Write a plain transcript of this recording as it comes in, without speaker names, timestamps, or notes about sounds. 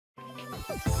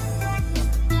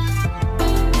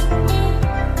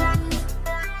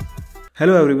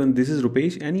Hello everyone, this is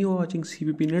Rupesh and you are watching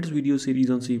CPP Net's video series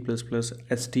on C++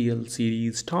 STL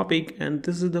series topic, and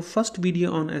this is the first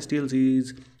video on STL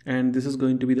series and this is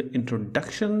going to be the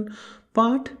introduction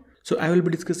part. So I will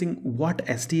be discussing what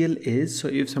STL is. So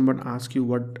if someone asks you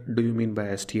what do you mean by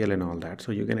STL and all that,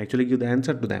 so you can actually give the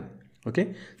answer to them.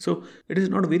 Okay, so it is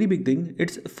not a very big thing.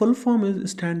 Its full form is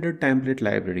standard template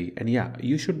library, and yeah,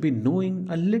 you should be knowing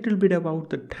a little bit about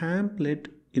the template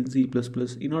in C++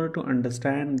 in order to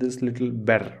understand this little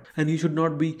better. And you should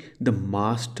not be the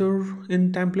master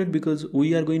in template, because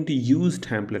we are going to use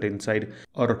template inside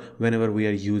or whenever we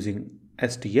are using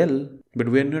STL, but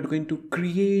we are not going to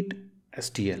create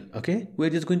STL. Okay, we're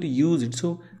just going to use it.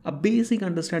 So a basic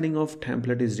understanding of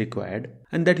template is required,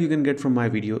 and that you can get from my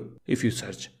video if you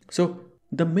search. So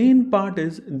the main part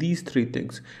is these three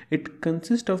things. It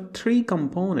consists of three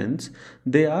components.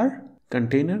 They are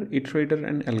container, iterator,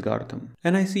 and algorithm.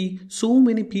 And I see so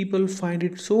many people find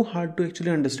it so hard to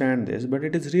actually understand this, but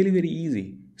it is really very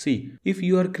easy. See, if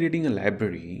you are creating a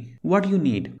library, what you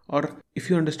need, or if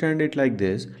you understand it like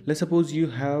this, let's suppose you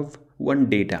have one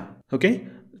data. Okay,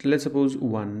 let's suppose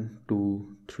 1,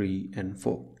 2, 3, and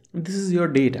 4. This is your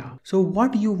data. So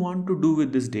what you want to do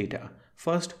with this data?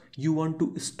 First, you want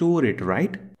to store it,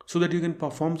 right? So that you can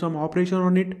perform some operation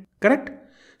on it, correct?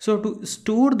 So to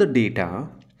store the data,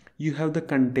 you have the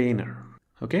container.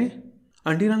 Okay,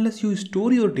 until unless you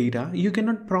store your data, you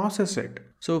cannot process it.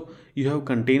 So you have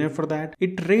container for that.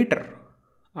 Iterator,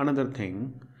 another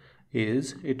thing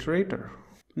is iterator.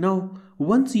 Now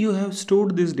once you have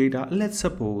stored this data, let's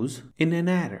suppose in an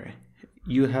array,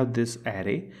 you have this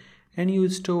array and you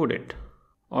stored it,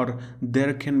 or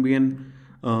there can be an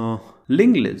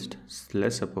linked list.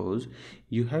 Let's suppose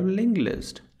you have linked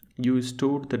list. You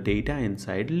stored the data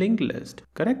inside linked list,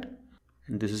 correct?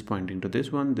 And this is pointing to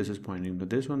this one, this is pointing to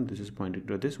this one, this is pointing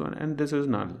to this one, and this is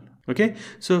null. Okay,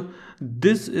 so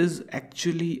this is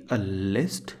actually a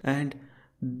list and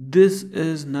this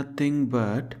is nothing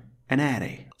but an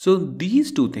array. So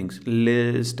these two things,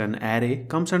 list and array,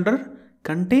 comes under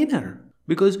container,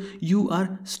 because you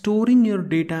are storing your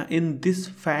data in this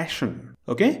fashion.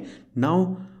 Okay,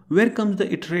 now where comes the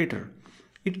iterator?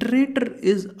 Iterator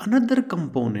is another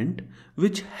component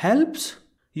which helps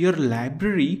your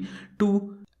library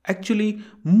to actually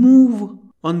move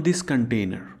on this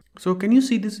container. So can you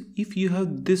see this? If you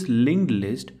have this linked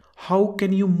list, how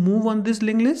can you move on this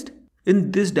linked list?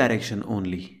 In this direction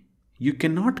only. You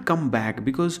cannot come back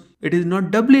because it is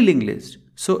not doubly linked list.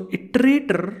 So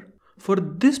iterator for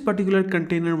this particular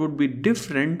container would be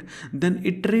different than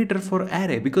iterator for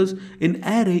array, because in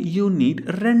array you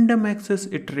need random access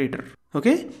iterator.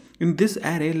 Okay, in this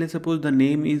array, let's suppose the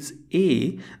name is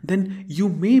A, then you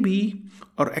may be,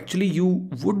 or actually you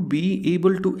would be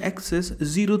able to access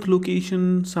 0th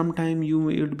location. Sometime you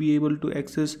would be able to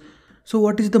access. So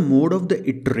what is the mode of the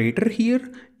iterator here?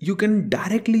 You can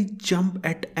directly jump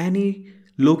at any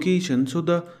location. So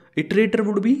the iterator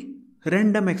would be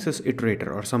random access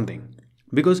iterator or something,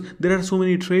 because there are so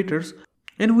many iterators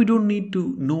and we don't need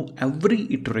to know every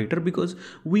iterator, because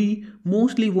we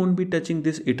mostly won't be touching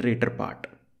this iterator part.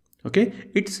 Okay,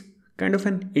 it's kind of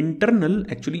an internal.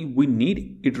 Actually we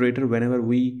need iterator whenever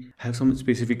we have some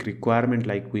specific requirement,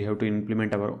 like we have to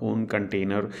implement our own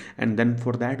container, and then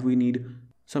for that we need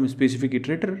some specific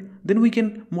iterator. Then we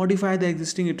can modify the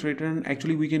existing iterator and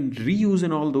actually we can reuse,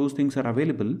 and all those things are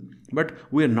available. But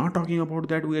we are not talking about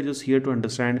that. We are just here to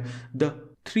understand the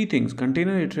three things: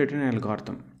 container, iterator, and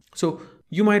algorithm. So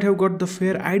you might have got the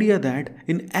fair idea that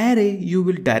in array you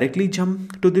will directly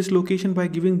jump to this location by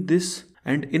giving this,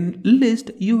 and in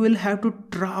list you will have to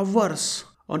traverse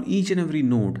on each and every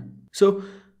node. So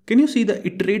can you see the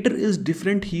iterator is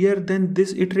different here than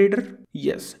this iterator?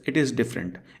 Yes, it is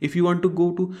different. If you want to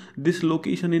go to this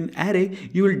location in array,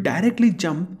 you will directly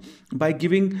jump by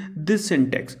giving this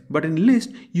syntax, but in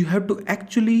list you have to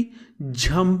actually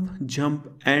jump,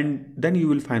 and then you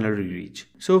will finally reach.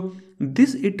 So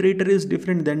this iterator is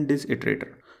different than this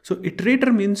iterator. So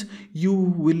iterator means you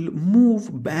will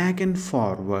move back and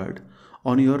forward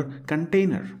on your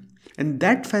container, and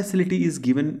that facility is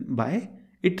given by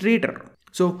iterator.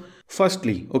 So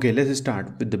firstly, okay, let's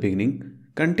start with the beginning.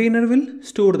 Container will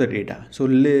store the data. So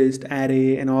list,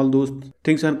 array, and all those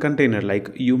things are container. Like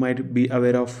you might be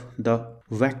aware of the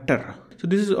vector. So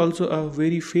this is also a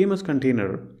very famous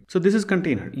container. So this is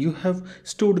container. You have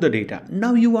stored the data.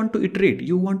 Now you want to iterate.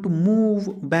 You want to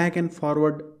move back and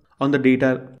forward on the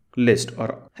data list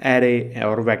or array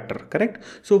or vector, correct?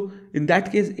 So in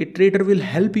that case, iterator will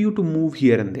help you to move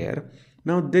here and there.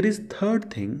 Now there is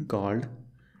third thing called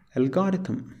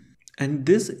algorithm, and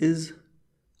this is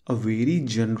a very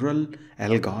general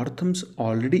algorithms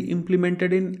already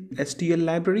implemented in STL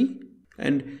library,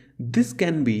 and this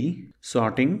can be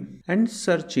sorting and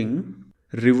searching,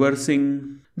 reversing.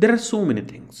 There are so many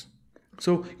things.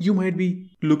 So you might be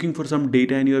looking for some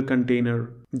data in your container,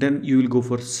 then you will go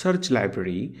for search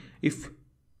library.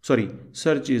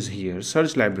 Search is here,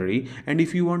 search library, and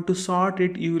if you want to sort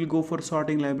it, you will go for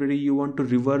sorting library. You want to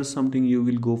reverse something, you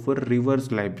will go for reverse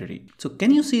library. So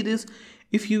can you see this?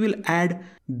 If you will add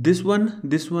this one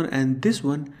and this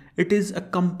one, it is a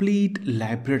complete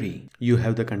library. You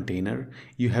have the container,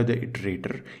 you have the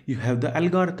iterator, you have the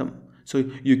algorithm. So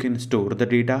you can store the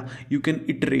data, you can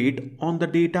iterate on the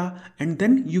data, and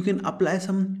then you can apply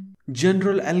some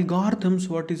general algorithms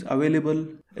what is available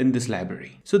in this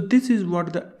library. So this is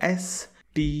what the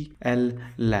STL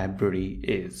library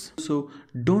is. So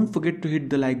don't forget to hit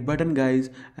the like button, guys,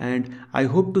 and I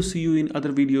hope to see you in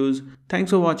other videos.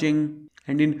 Thanks for watching,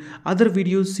 and in other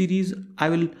videos series I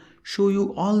will show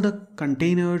you all the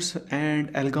containers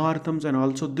and algorithms, and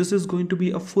also this is going to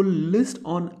be a full list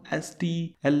on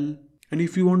STL. And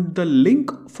if you want the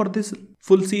link for this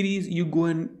full series, you go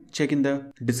and check in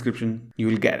the description, you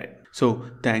will get it. So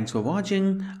thanks for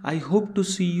watching. I hope to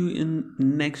see you in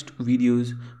next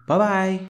videos. Bye bye.